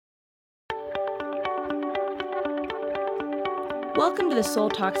Welcome to the Soul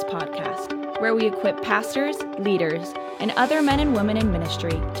Talks podcast, where we equip pastors, leaders, and other men and women in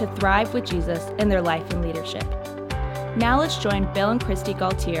ministry to thrive with Jesus in their life and leadership. Now let's join Bill and Christy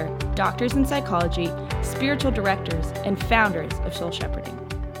Gaultier, doctors in psychology, spiritual directors, and founders of Soul Shepherding.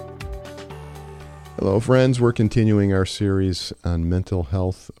 Hello, friends. We're continuing our series on mental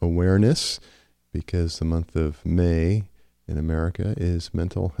health awareness because the month of May in America is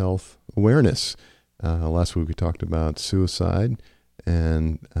Mental Health Awareness. Last week we talked about suicide,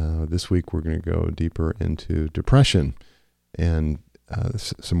 and this week we're going to go deeper into depression. And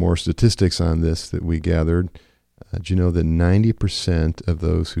some more statistics on this that we gathered. Did you know that 90% of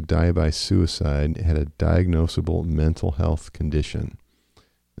those who die by suicide had a diagnosable mental health condition?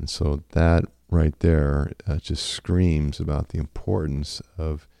 And so that right there just screams about the importance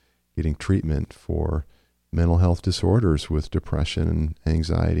of getting treatment for mental health disorders with depression and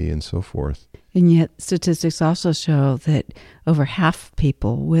anxiety and so forth. And yet statistics also show that over half of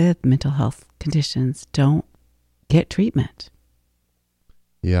people with mental health conditions don't get treatment.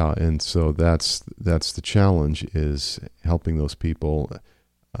 Yeah, and so that's the challenge, is helping those people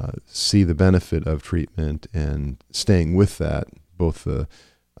see the benefit of treatment and staying with that, both the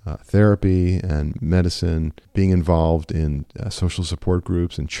therapy and medicine, being involved in social support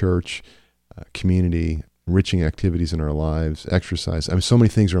groups and church, community, enriching activities in our lives, exercise. I mean, so many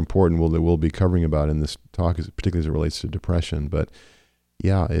things are important that we'll be covering about in this talk, particularly as it relates to depression. But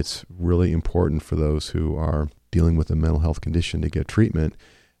yeah, it's really important for those who are dealing with a mental health condition to get treatment.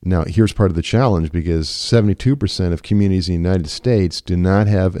 Now, here's part of the challenge, because 72% of communities in the United States do not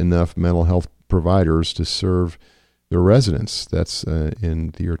have enough mental health providers to serve their residents. That's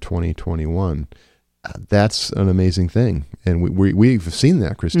in the year 2021. That's an amazing thing. And we've seen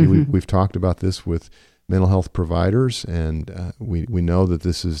that, Christy. Mm-hmm. We've talked about this with mental health providers, and we know that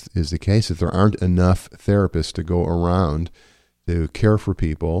this is the case, that there aren't enough therapists to go around to care for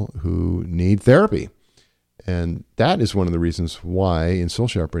people who need therapy. And that is one of the reasons why in Soul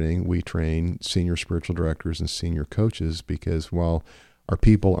Shepherding we train senior spiritual directors and senior coaches, because while our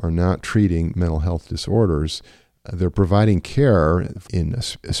people are not treating mental health disorders, they're providing care in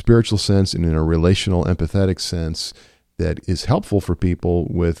a spiritual sense and in a relational, empathetic sense that is helpful for people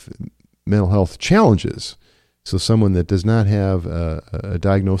with mental health challenges. So someone that does not have a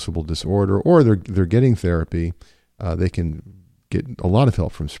diagnosable disorder, or they're getting therapy, they can get a lot of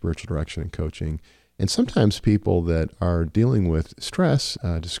help from spiritual direction and coaching. And sometimes people that are dealing with stress,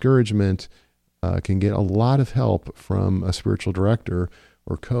 discouragement, can get a lot of help from a spiritual director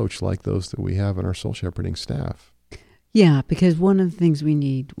or coach like those that we have in our Soul Shepherding staff. Yeah, because one of the things we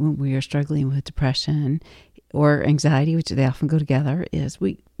need when we are struggling with depression or anxiety, which they often go together, is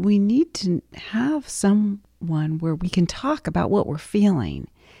we need to have someone where we can talk about what we're feeling.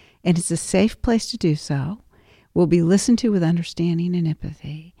 And it's a safe place to do so. We'll be listened to with understanding and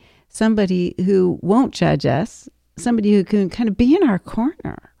empathy. Somebody who won't judge us, somebody who can kind of be in our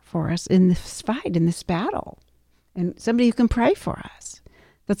corner for us in this fight, in this battle, and somebody who can pray for us.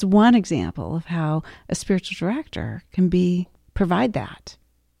 That's one example of how a spiritual director can provide that.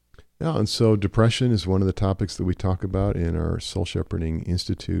 Yeah, and so depression is one of the topics that we talk about in our Soul Shepherding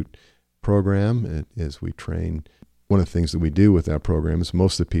Institute program. As we train, one of the things that we do with that program is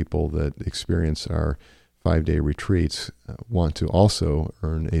most of the people that experience our 5-day retreats want to also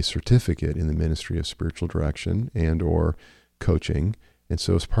earn a certificate in the ministry of spiritual direction and or coaching. And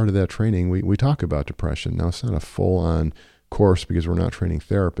so as part of that training, we talk about depression. Now, it's not a full-on course because we're not training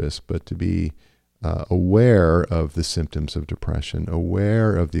therapists, but to be aware of the symptoms of depression,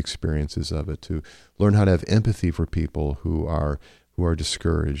 aware of the experiences of it, to learn how to have empathy for people who are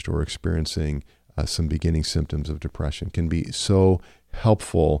discouraged or experiencing some beginning symptoms of depression can be so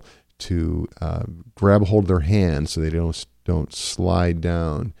helpful to grab a hold of their hand so they don't slide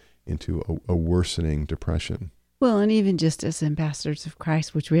down into a worsening depression. Well, and even just as ambassadors of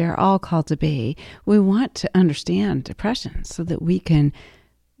Christ, which we are all called to be, we want to understand depression so that we can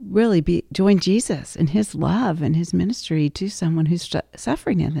really join Jesus in his love and his ministry to someone who's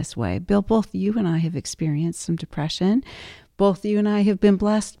suffering in this way. Bill, both you and I have experienced some depression. Both you and I have been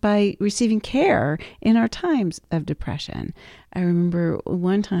blessed by receiving care in our times of depression. I remember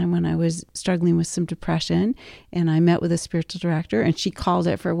one time when I was struggling with some depression and I met with a spiritual director and she called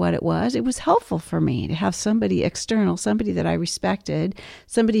it for what it was. It was helpful for me to have somebody external, somebody that I respected,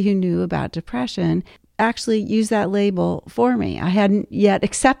 somebody who knew about depression, actually use that label for me. I hadn't yet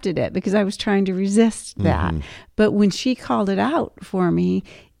accepted it because I was trying to resist that. Mm-hmm. But when she called it out for me,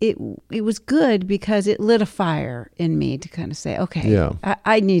 it was good because it lit a fire in me to kind of say, okay,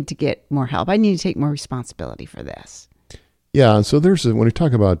 I need to get more help. I need to take more responsibility for this. Yeah, and so when we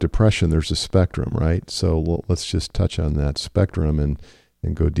talk about depression, there's a spectrum, right? So let's just touch on that spectrum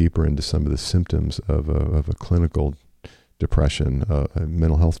and go deeper into some of the symptoms of a clinical depression, a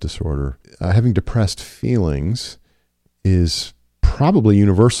mental health disorder. Having depressed feelings is probably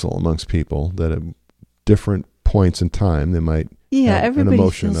universal amongst people, that at different points in time they might have everybody an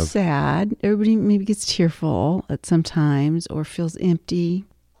emotion feels sad. Everybody maybe gets tearful at some times, or feels empty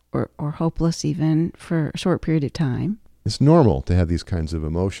or hopeless even for a short period of time. It's normal to have these kinds of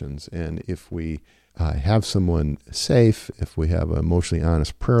emotions, and if we have someone safe, if we have an emotionally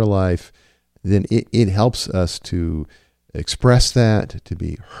honest prayer life, then it helps us to express that, to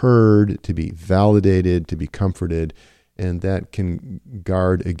be heard, to be validated, to be comforted, and that can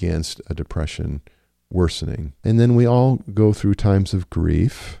guard against a depression worsening. And then we all go through times of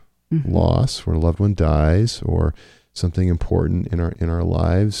grief, loss, where a loved one dies, or something important in our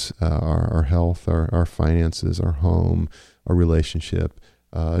lives, our health, our finances, our home, our relationship,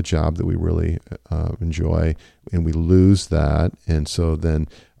 a job that we really enjoy, and we lose that. And so then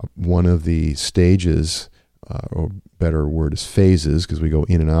one of the stages, or better word is phases, because we go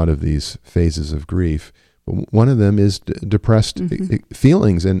in and out of these phases of grief, but one of them is depressed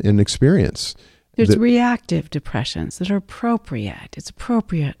feelings and experience. There's reactive depressions that are appropriate. It's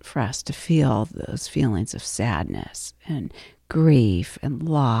appropriate for us to feel those feelings of sadness and grief and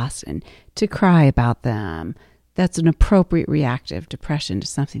loss and to cry about them. That's an appropriate reactive depression to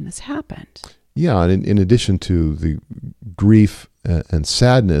something that's happened. Yeah, and in addition to the grief and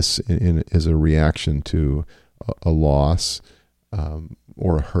sadness as a reaction to a loss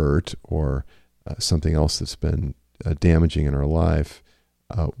or a hurt or something else that's been damaging in our life,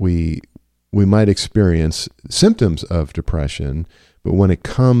 we might experience symptoms of depression, but when it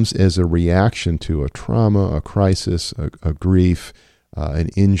comes as a reaction to a trauma, a crisis, a grief, an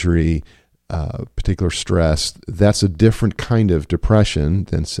injury, particular stress, that's a different kind of depression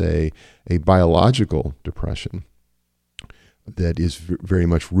than, say, a biological depression that is very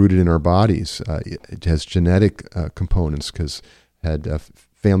much rooted in our bodies. It has genetic components, because I had a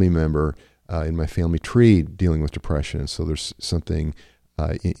family member in my family tree dealing with depression. So there's something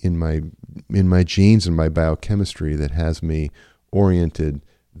in my genes and my biochemistry that has me oriented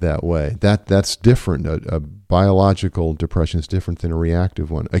that way. That's different. A biological depression is different than a reactive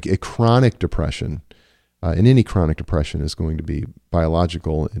one. A chronic depression, and any chronic depression is going to be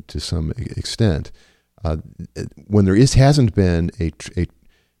biological to some extent. When there hasn't been a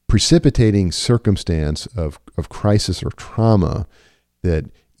precipitating circumstance of crisis or trauma that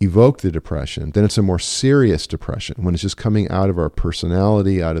evoked the depression, then it's a more serious depression. When it's just coming out of our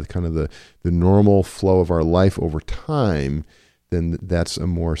personality, out of kind of the normal flow of our life over time, then that's a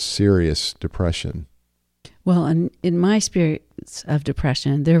more serious depression. Well, in my experience of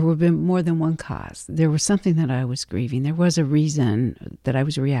depression, there would have been more than one cause. There was something that I was grieving. There was a reason that I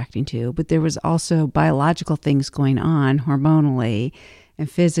was reacting to, but there was also biological things going on hormonally and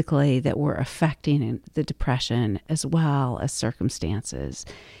physically that were affecting the depression, as well as circumstances.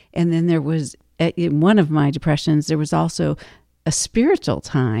 And then there was, in one of my depressions, there was also a spiritual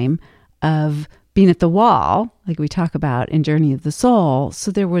time of being at the wall, like we talk about in Journey of the Soul.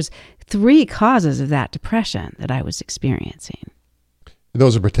 So there was 3 causes of that depression that I was experiencing.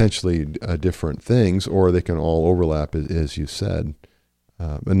 Those are potentially different things, or they can all overlap, as you said.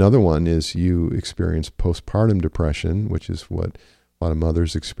 Another one is you experience postpartum depression, which is what a lot of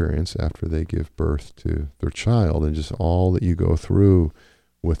mothers experience after they give birth to their child, and just all that you go through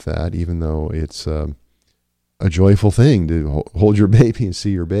with that, even though it's a joyful thing to hold your baby and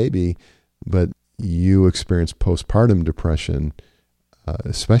see your baby, but you experience postpartum depression,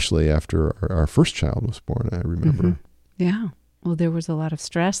 especially after our first child was born, I remember. Mm-hmm. Yeah. Well, there was a lot of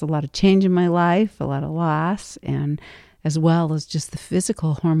stress, a lot of change in my life, a lot of loss, and as well as just the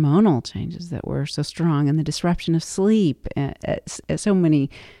physical hormonal changes that were so strong, and the disruption of sleep. So many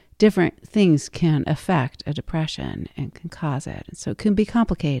different things can affect a depression and can cause it. And so it can be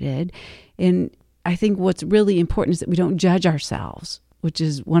complicated. And I think what's really important is that we don't judge ourselves, which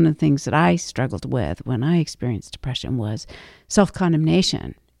is one of the things that I struggled with when I experienced depression, was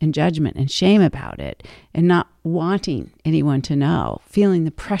self-condemnation and judgment and shame about it, and not wanting anyone to know, feeling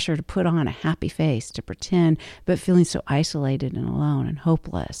the pressure to put on a happy face, to pretend, but feeling so isolated and alone and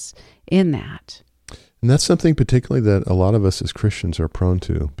hopeless in that. And that's something particularly that a lot of us as Christians are prone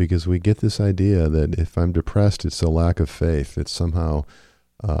to, because we get this idea that if I'm depressed, it's a lack of faith. It's somehow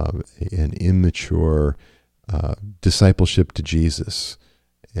an immature discipleship to Jesus.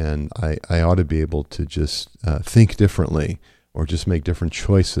 And I ought to be able to just think differently, or just make different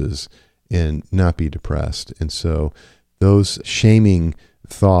choices and not be depressed. And so those shaming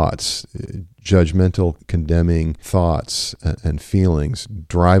thoughts judgmental, condemning thoughts and feelings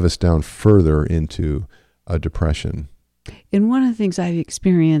drive us down further into a depression. And one of the things I've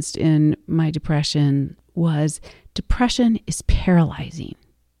experienced in my depression was depression is paralyzing.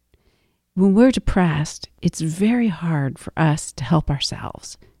 When we're depressed, it's very hard for us to help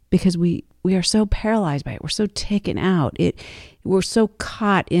ourselves because we are so paralyzed by it. We're so taken out. We're so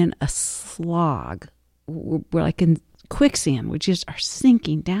caught in a slog. We're like in quicksand. We just are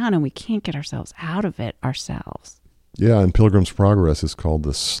sinking down and we can't get ourselves out of it ourselves. Yeah, in Pilgrim's Progress, it's called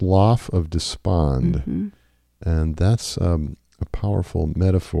the slough of despond. Mm-hmm. And that's a powerful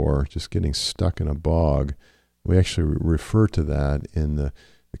metaphor, just getting stuck in a bog. We actually refer to that in the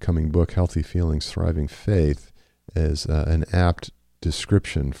coming book, Healthy Feelings, Thriving Faith, as an apt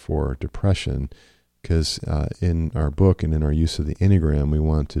description for depression, because in our book and in our use of the Enneagram, we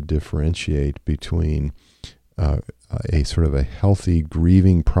want to differentiate between a sort of a healthy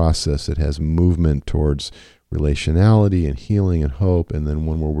grieving process that has movement towards relationality and healing and hope, and then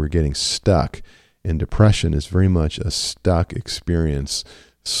one where we're getting stuck. And depression is very much a stuck experience,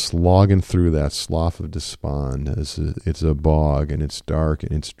 slogging through that slough of despond. It's a bog, and it's dark,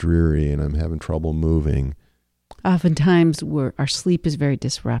 and it's dreary, and I'm having trouble moving. Oftentimes, our sleep is very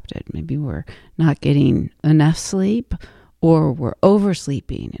disrupted. Maybe we're not getting enough sleep, or we're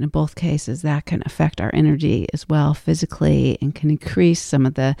oversleeping. And in both cases, that can affect our energy as well physically and can increase some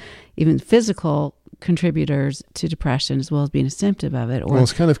of the even physical contributors to depression as well as being a symptom of it. Well,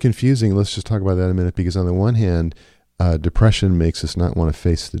 it's kind of confusing. Let's just talk about that a minute, because on the one hand, depression makes us not want to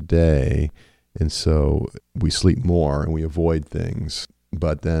face the day, and so we sleep more and we avoid things.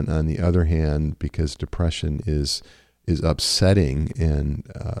 But then on the other hand, because depression is upsetting and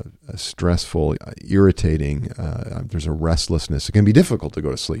stressful, irritating, there's a restlessness. It can be difficult to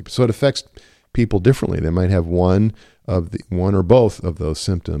go to sleep. So it affects people differently. They might have one or both of those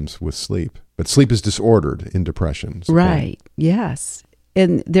symptoms with sleep. But sleep is disordered in depression. Right. Yes.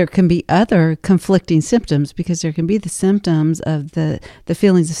 And there can be other conflicting symptoms, because there can be the symptoms of the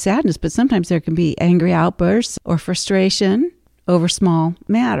feelings of sadness, but sometimes there can be angry outbursts or frustration over small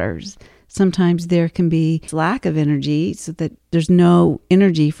matters. Sometimes there can be lack of energy, so that there's no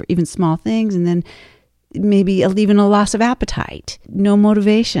energy for even small things, and then maybe even a loss of appetite, no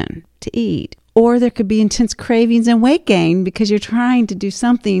motivation to eat. Or there could be intense cravings and weight gain because you're trying to do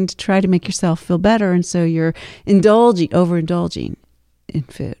something to try to make yourself feel better, and so you're overindulging in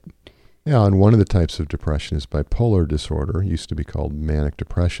food. Yeah, and one of the types of depression is bipolar disorder. It used to be called manic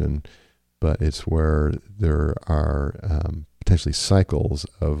depression, but it's where there are potentially cycles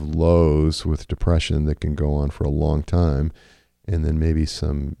of lows with depression that can go on for a long time, and then maybe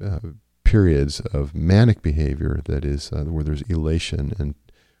some periods of manic behavior that is where there's elation and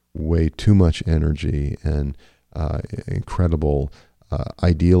way too much energy and incredible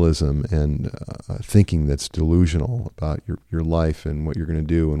idealism and thinking that's delusional about your life and what you're going to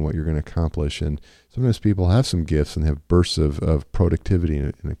do and what you're going to accomplish. And sometimes people have some gifts and have bursts of productivity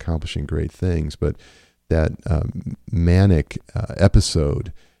and accomplishing great things, but that manic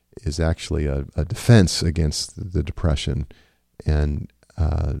episode is actually a defense against the depression. And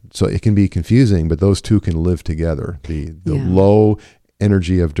so it can be confusing, but those two can live together. The low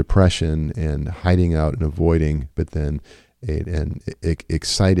energy of depression and hiding out and avoiding, but then an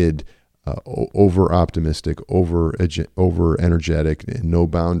excited, over-optimistic, over-energetic, and no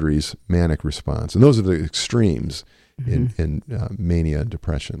boundaries manic response. And those are the extremes in mania and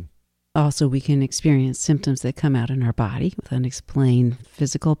depression. Also, we can experience symptoms that come out in our body with unexplained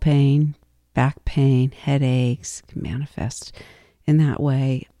physical pain, back pain, headaches, can manifest in that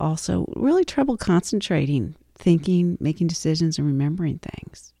way. Also, really trouble concentrating, thinking, making decisions, and remembering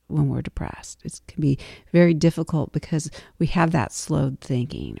things when we're depressed. It can be very difficult because we have that slowed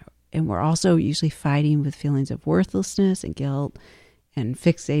thinking. And we're also usually fighting with feelings of worthlessness and guilt and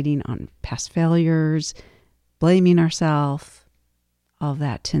fixating on past failures, blaming ourselves. All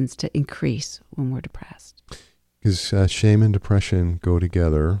that tends to increase when we're depressed. Because shame and depression go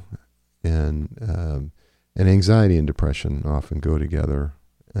together, and anxiety and depression often go together.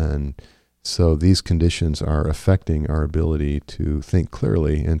 And so these conditions are affecting our ability to think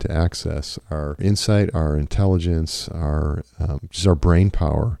clearly and to access our insight, our intelligence, just our brain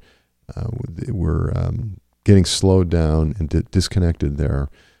power. We're getting slowed down and disconnected there,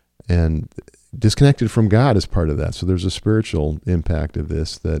 and disconnected from God as part of that. So there's a spiritual impact of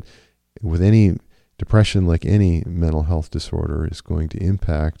this, that with any depression, like any mental health disorder, is going to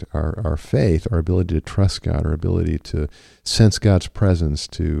impact our faith, our ability to trust God, our ability to sense God's presence,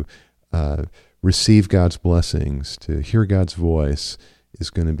 to receive God's blessings, to hear God's voice, is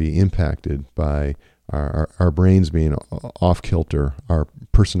going to be impacted by our brains being off kilter, our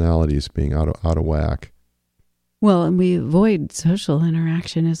personalities being out of whack. Well, and we avoid social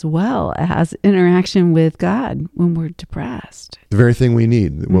interaction as well as interaction with God when we're depressed. The very thing we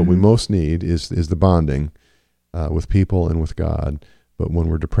need, what we most need is the bonding with people and with God. But when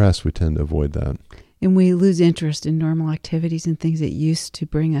we're depressed, we tend to avoid that. And we lose interest in normal activities and things that used to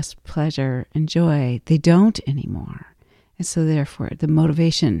bring us pleasure and joy. They don't anymore. And so therefore, the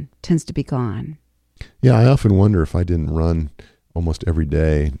motivation tends to be gone. Yeah, I often wonder if I didn't run almost every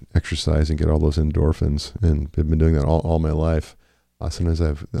day, exercise and get all those endorphins, and I've been doing that all my life. Sometimes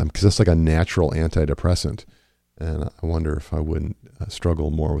because that's like a natural antidepressant, and I wonder if I wouldn't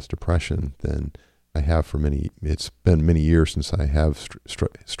struggle more with depression than I have for many. It's been many years since I have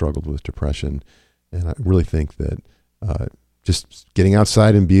struggled with depression, and I really think that just getting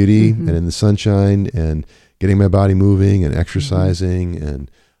outside in beauty and in the sunshine and getting my body moving and exercising and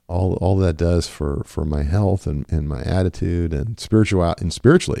all that does for my health and my attitude and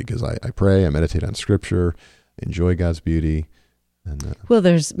spiritually, because I pray, I meditate on Scripture, enjoy God's beauty. And well,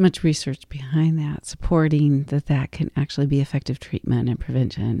 there's much research behind that, supporting that can actually be effective treatment and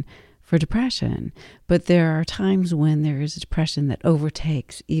prevention for depression. But there are times when there is a depression that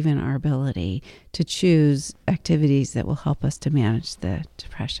overtakes even our ability to choose activities that will help us to manage the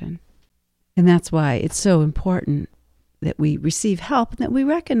depression. And that's why it's so important that we receive help and that we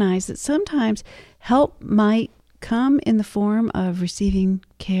recognize that sometimes help might come in the form of receiving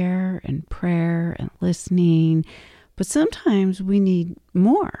care and prayer and listening, but sometimes we need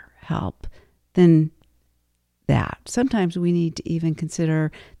more help than that. Sometimes we need to even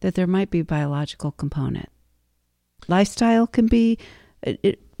consider that there might be a biological component. Lifestyle can be,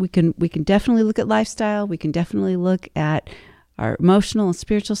 we can definitely look at lifestyle, we can definitely look at our emotional and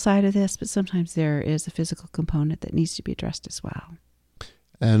spiritual side of this, but sometimes there is a physical component that needs to be addressed as well.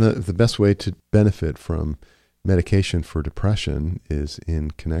 And the best way to benefit from medication for depression is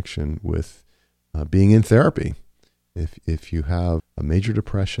in connection with being in therapy. If you have a major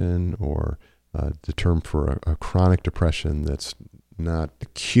depression or the term for a chronic depression that's not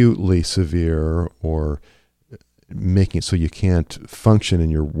acutely severe or making it so you can't function in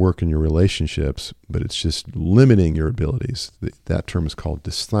your work and your relationships, but it's just limiting your abilities. That term is called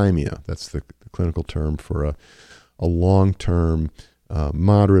dysthymia. That's the clinical term for a long-term,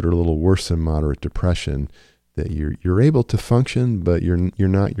 moderate or a little worse than moderate depression, that you're able to function, but you're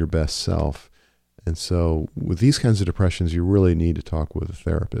not your best self. And so with these kinds of depressions, you really need to talk with a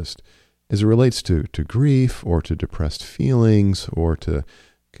therapist. As it relates to grief or to depressed feelings or to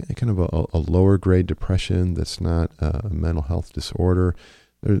kind of a lower grade depression that's not a mental health disorder,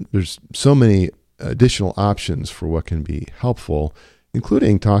 there's so many additional options for what can be helpful,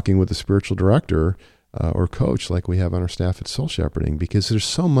 including talking with a spiritual director or coach like we have on our staff at Soul Shepherding, because there's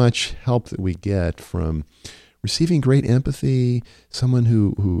so much help that we get from receiving great empathy, someone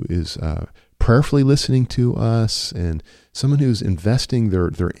who is prayerfully listening to us, and someone who's investing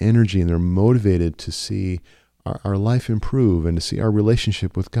their energy and they're motivated to see our life improve and to see our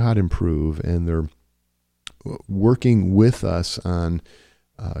relationship with God improve, and they're working with us on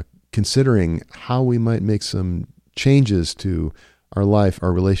considering how we might make some changes to our life,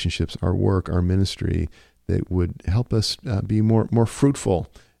 our relationships, our work, our ministry that would help us be more fruitful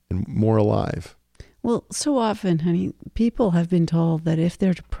and more alive. Well, so often, honey, people have been told that if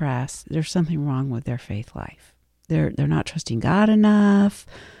they're depressed, there's something wrong with their faith life. They're not trusting God enough,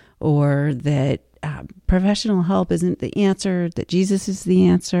 or that professional help isn't the answer, that Jesus is the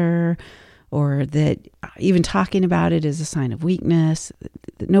answer, or that even talking about it is a sign of weakness,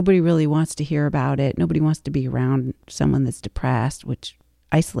 that nobody really wants to hear about it. Nobody wants to be around someone that's depressed, which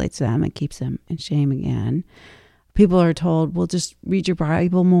isolates them and keeps them in shame again. People are told, well, just read your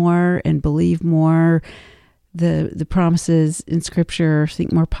Bible more and believe more the promises in Scripture,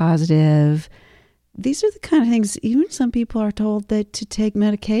 think more positive. These are the kind of things, even some people are told that to take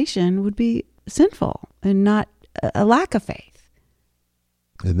medication would be sinful and not a lack of faith.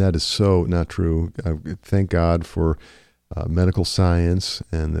 And that is so not true. Thank God for medical science,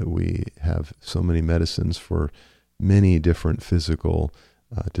 and that we have so many medicines for many different physical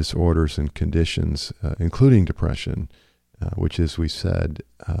disorders and conditions, including depression, which, as we said,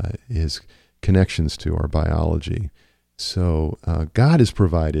 is connections to our biology. So God has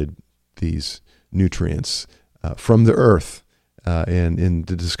provided these nutrients from the earth and in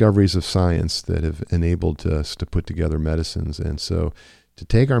the discoveries of science that have enabled us to put together medicines. And so to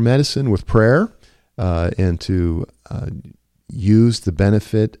take our medicine with prayer and to use the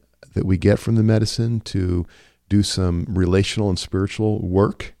benefit that we get from the medicine to do some relational and spiritual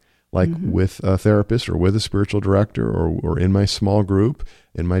work, like with a therapist or with a spiritual director or in my small group,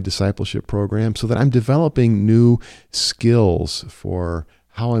 in my discipleship program, so that I'm developing new skills for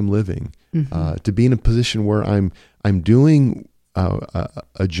how I'm living, to be in a position where I'm doing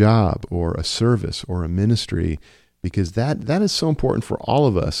a job or a service or a ministry, because that is so important for all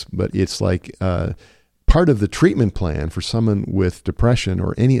of us. But it's like part of the treatment plan for someone with depression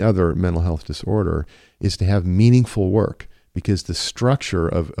or any other mental health disorder is to have meaningful work, because the structure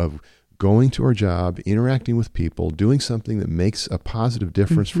of going to our job, interacting with people, doing something that makes a positive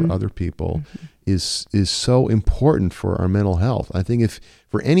difference for other people is so important for our mental health. I think if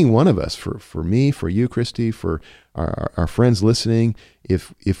for any one of us, for me, for you, Christy, for our friends listening,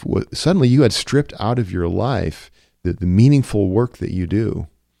 if suddenly you had stripped out of your life the meaningful work that you do,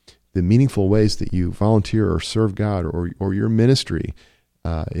 the meaningful ways that you volunteer or serve God, or your ministry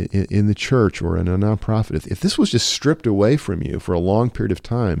in the church or in a nonprofit, if this was just stripped away from you for a long period of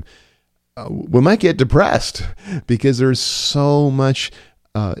time, we might get depressed, because there's so much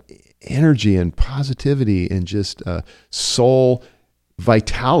energy and positivity and just soul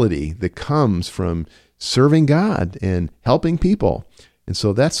vitality that comes from serving God and helping people. And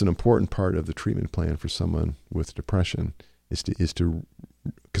so that's an important part of the treatment plan for someone with depression, is to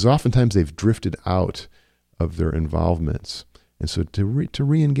because oftentimes they've drifted out of their involvements. And so to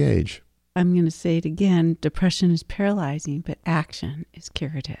re-engage. I'm going to say it again, depression is paralyzing, but action is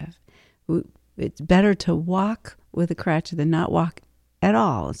curative. It's better to walk with a crutch than not walk at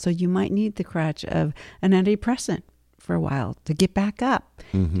all. So you might need the crutch of an antidepressant for a while to get back up,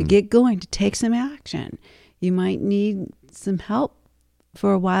 to get going, to take some action. You might need some help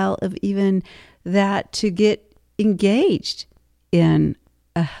for a while of even that to get engaged in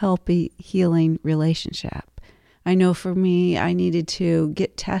a healthy, healing relationship. I know for me, I needed to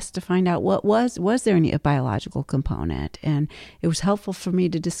get tests to find out was there any biological component. And it was helpful for me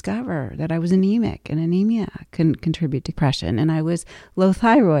to discover that I was anemic, and anemia can contribute to depression. And I was low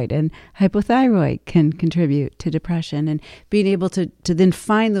thyroid, and hypothyroid can contribute to depression. And being able to then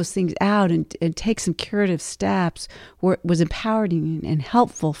find those things out and take some curative steps was empowering and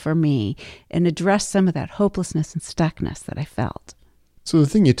helpful for me, and address some of that hopelessness and stuckness that I felt. So the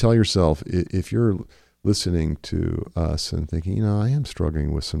thing you tell yourself, if you're listening to us and thinking, I am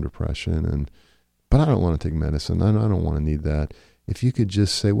struggling with some depression, but I don't want to take medicine. I don't want to need that. If you could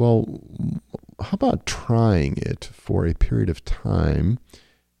just say, well, how about trying it for a period of time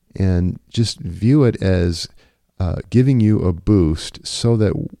and just view it as giving you a boost, so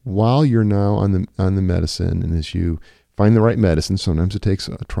that while you're now on the medicine, and as you find the right medicine, sometimes it takes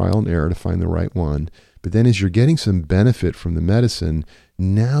a trial and error to find the right one, but then as you're getting some benefit from the medicine,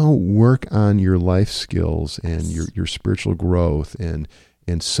 now work on your life skills and your spiritual growth, and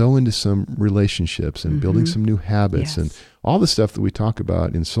sow into some relationships and building some new habits, and all the stuff that we talk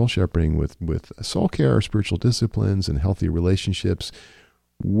about in soul shepherding with soul care, spiritual disciplines, and healthy relationships.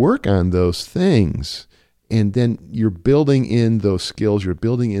 Work on those things, and then you're building in those skills, you're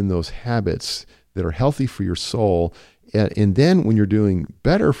building in those habits that are healthy for your soul. And then when you're doing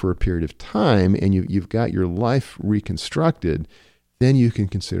better for a period of time and you've got your life reconstructed, then you can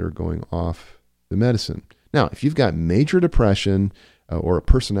consider going off the medicine. Now, if you've got major depression or a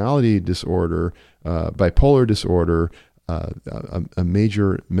personality disorder, bipolar disorder, a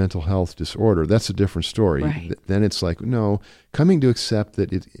major mental health disorder, that's a different story. Right. Then it's like, no, coming to accept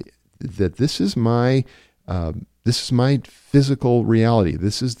that that this is my physical reality.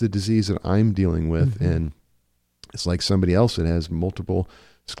 This is the disease that I'm dealing with, and it's like somebody else that has multiple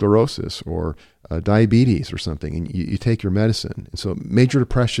sclerosis or diabetes or something, and you take your medicine. And so major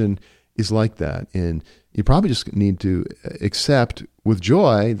depression is like that. And you probably just need to accept with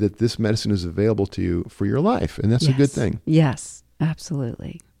joy that this medicine is available to you for your life. And that's a good thing. Yes,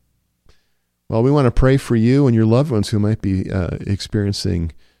 absolutely. Well, we want to pray for you and your loved ones who might be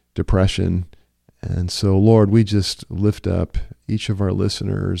experiencing depression. And so, Lord, we just lift up each of our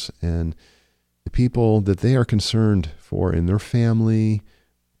listeners and the people that they are concerned for in their family,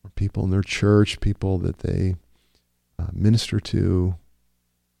 or people in their church, people that they minister to.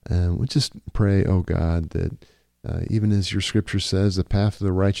 And we just pray, oh God, that even as your scripture says, the path of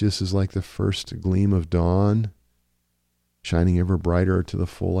the righteous is like the first gleam of dawn, shining ever brighter to the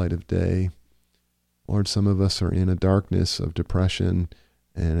full light of day. Lord, some of us are in a darkness of depression,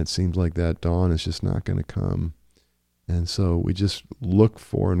 and it seems like that dawn is just not going to come. And so we just look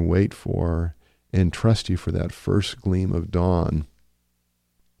for and wait for and trust you for that first gleam of dawn,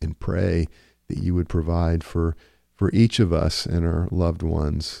 and pray that you would provide for each of us and our loved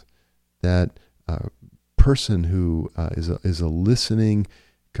ones that person who is a listening,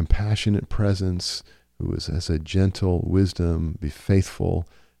 compassionate presence, who has a gentle wisdom, be faithful,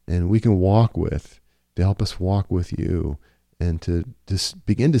 and we can walk with, to help us walk with you, and to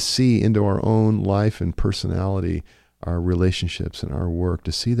begin to see into our own life and personality, our relationships and our work,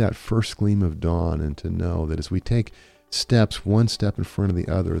 to see that first gleam of dawn, and to know that as we take steps, one step in front of the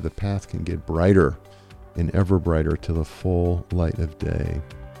other, the path can get brighter and ever brighter to the full light of day.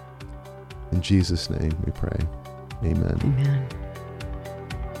 In Jesus' name we pray. Amen. Amen.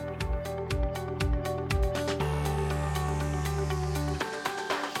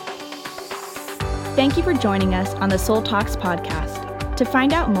 Thank you for joining us on the Soul Talks podcast. To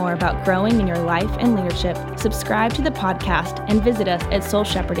find out more about growing in your life and leadership, subscribe to the podcast and visit us at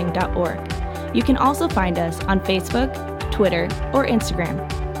soulshepherding.org. You can also find us on Facebook, Twitter, or Instagram.